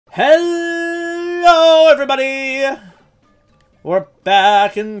Hello, everybody! We're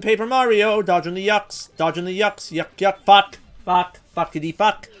back in Paper Mario, dodging the yucks, yuck, yuck, fuck, fuckity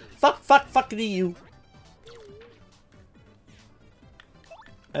fuck, fuckity you.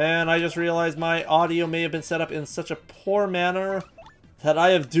 And I just realized my audio may have been set up in such a poor manner that I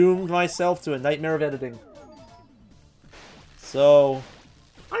have doomed myself to a nightmare of editing. So,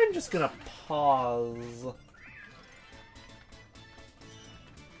 I'm just gonna pause.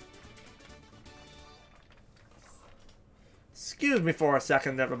 Excuse me for a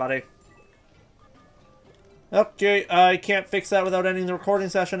second, everybody. Okay, I can't fix that without ending the recording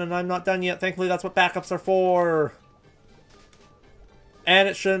session, and I'm not done yet. Thankfully, that's what backups are for. And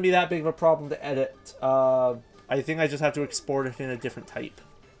it shouldn't be that big of a problem to edit. I think I just have to export it in a different type.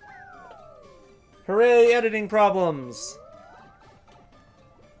 Hooray, editing problems!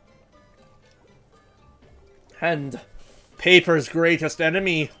 And paper's greatest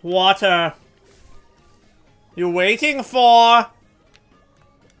enemy, water. You waiting for?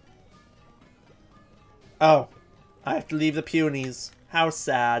 Oh, I have to leave the Punies. How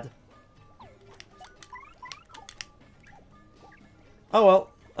sad. Oh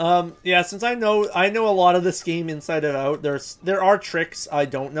well. Yeah, since I know a lot of this game inside and out. There are tricks I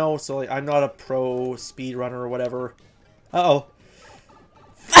don't know, so like, I'm not a pro speedrunner or whatever. Uh-oh.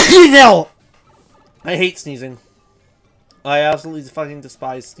 Fucking hell! I hate sneezing. I absolutely fucking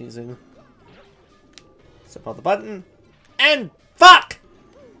despise sneezing. Step on the button. And fuck!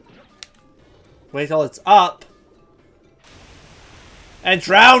 Wait till it's up. And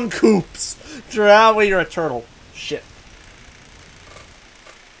drown, Coops! Drown. Wait, you're a turtle. Shit.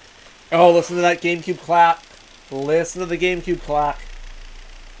 Oh, listen to that GameCube clap. Listen to the GameCube clap.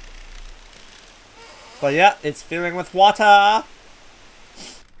 But yeah, it's filling with water.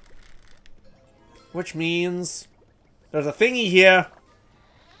 Which means there's a thingy here.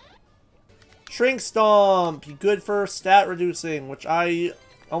 Shrink Stomp. Good for stat reducing, which I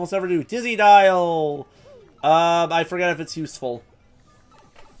almost never do. Dizzy Dial. I forget if it's useful.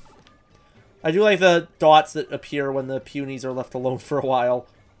 I do like the dots that appear when the Punies are left alone for a while.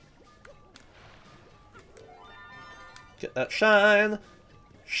 Get that shine.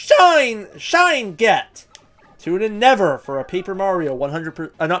 Shine! Shine get! Tune in never for a Paper Mario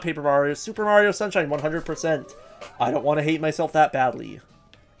 100%. Not Paper Mario, Super Mario Sunshine 100%. I don't want to hate myself that badly.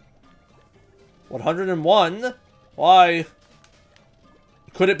 101? Why?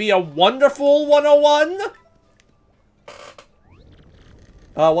 Could it be a wonderful 101?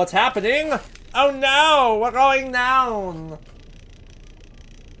 What's happening? Oh no! We're going down!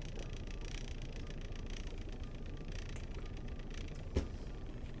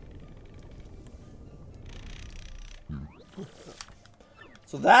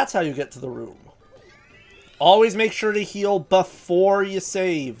 So that's how you get to the room. Always make sure to heal before you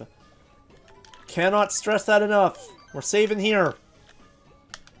save. Cannot stress that enough. We're saving here.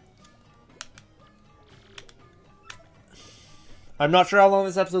 I'm not sure how long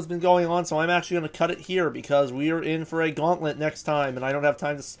this episode's been going on, so I'm actually going to cut it here because we are in for a gauntlet next time, and I don't have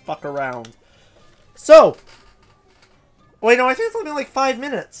time to fuck around. So, wait, no, I think it's only been like 5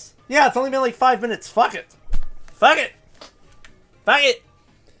 minutes. Yeah, it's only been like 5 minutes. Fuck it. Fuck it. Fuck it.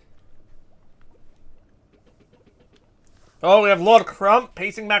 Oh, we have Lord Crump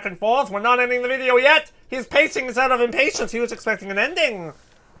pacing back and forth. We're not ending the video yet. He's pacing us out of impatience. He was expecting an ending.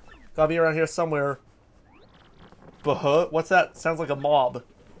 Gotta be around here somewhere. What's that? Sounds like a mob.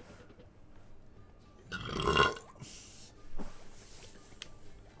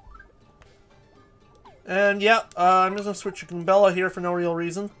 And yeah, I'm just gonna switch to Goombella here for no real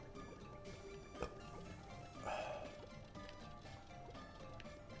reason.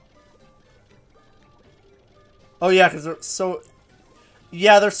 Oh yeah, because they're so...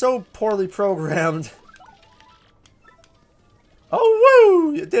 Yeah, they're so poorly programmed. Oh,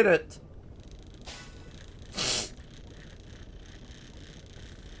 woo! You did it!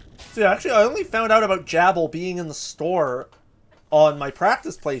 See, actually, I only found out about Jabble being in the store on my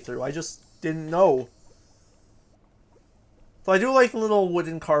practice playthrough. I just didn't know. So I do like the little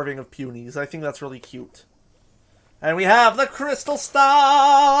wooden carving of Punies. I think that's really cute. And we have the Crystal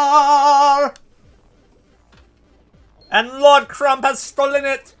Star! And Lord Crump has stolen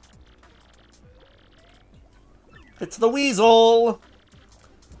it! It's the Weasel!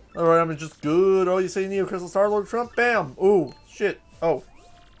 Alright, I'm just good. Oh, you say you need a Crystal Star, Lord Crump? Bam! Ooh, shit. Oh.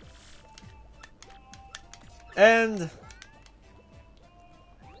 And...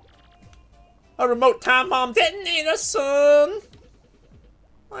 a remote time bomb detonator soon!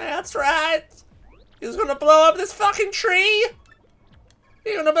 That's right! He's gonna blow up this fucking tree!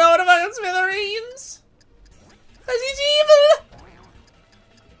 He's gonna blow it up in smithereens! Because he's evil!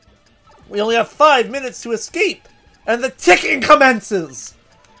 We only have 5 minutes to escape, and the ticking commences!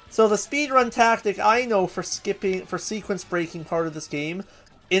 So the speedrun tactic I know for sequence breaking part of this game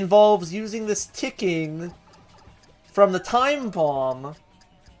involves using this ticking from the time bomb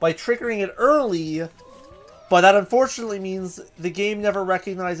by triggering it early, but that unfortunately means the game never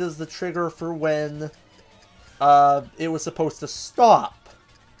recognizes the trigger for when it was supposed to stop.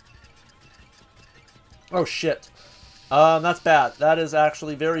 Oh shit. That's bad. That is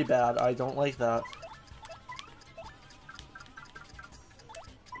actually very bad. I don't like that.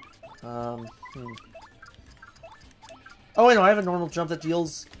 Oh wait, no, I have a normal jump that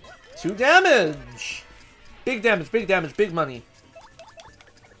deals 2 damage! Big damage, big damage, big money.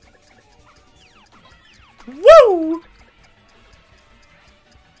 Woo!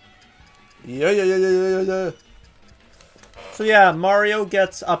 Yeah. So yeah, Mario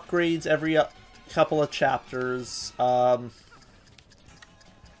gets upgrades every couple of chapters. I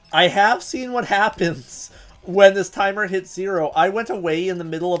have seen what happens when this timer hits 0. I went away in the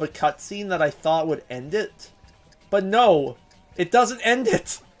middle of a cutscene that I thought would end it. But no, it doesn't end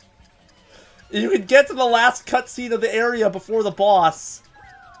it. You can get to the last cutscene of the area before the boss,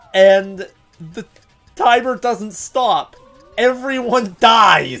 and the timer doesn't stop. Everyone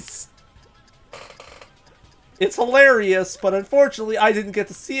dies. It's hilarious, but unfortunately I didn't get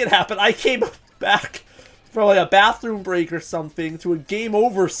to see it happen. I came back from like a bathroom break or something to a game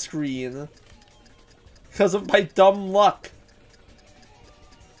over screen because of my dumb luck.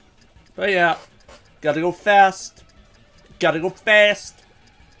 But yeah, gotta go fast. Gotta go fast.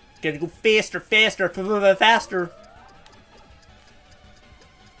 Gotta go faster, faster.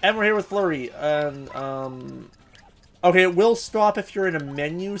 And we're here with Flurry. And, okay, it will stop if you're in a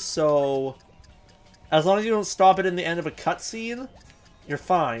menu, so as long as you don't stop it in the end of a cutscene, you're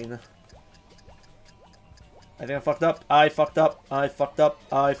fine. I think I fucked up. I fucked up. I fucked up.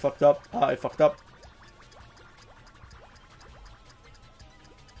 I fucked up. I fucked up.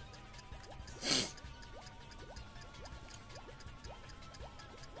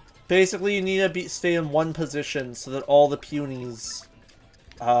 Basically, you need to stay in one position so that all the punies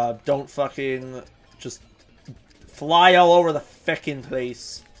don't fucking just fly all over the feckin'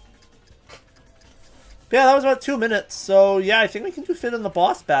 place. But yeah, that was about 2 minutes. So yeah, I think we can do fit in the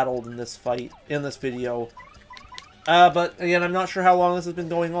boss battle in this fight, in this video. But again, I'm not sure how long this has been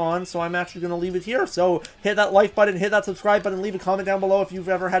going on, so I'm actually going to leave it here. So hit that like button, hit that subscribe button, leave a comment down below if you've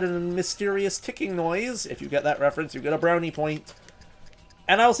ever had a mysterious ticking noise. If you get that reference, you get a brownie point.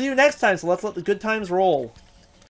 And I'll see you next time, so let's let the good times roll.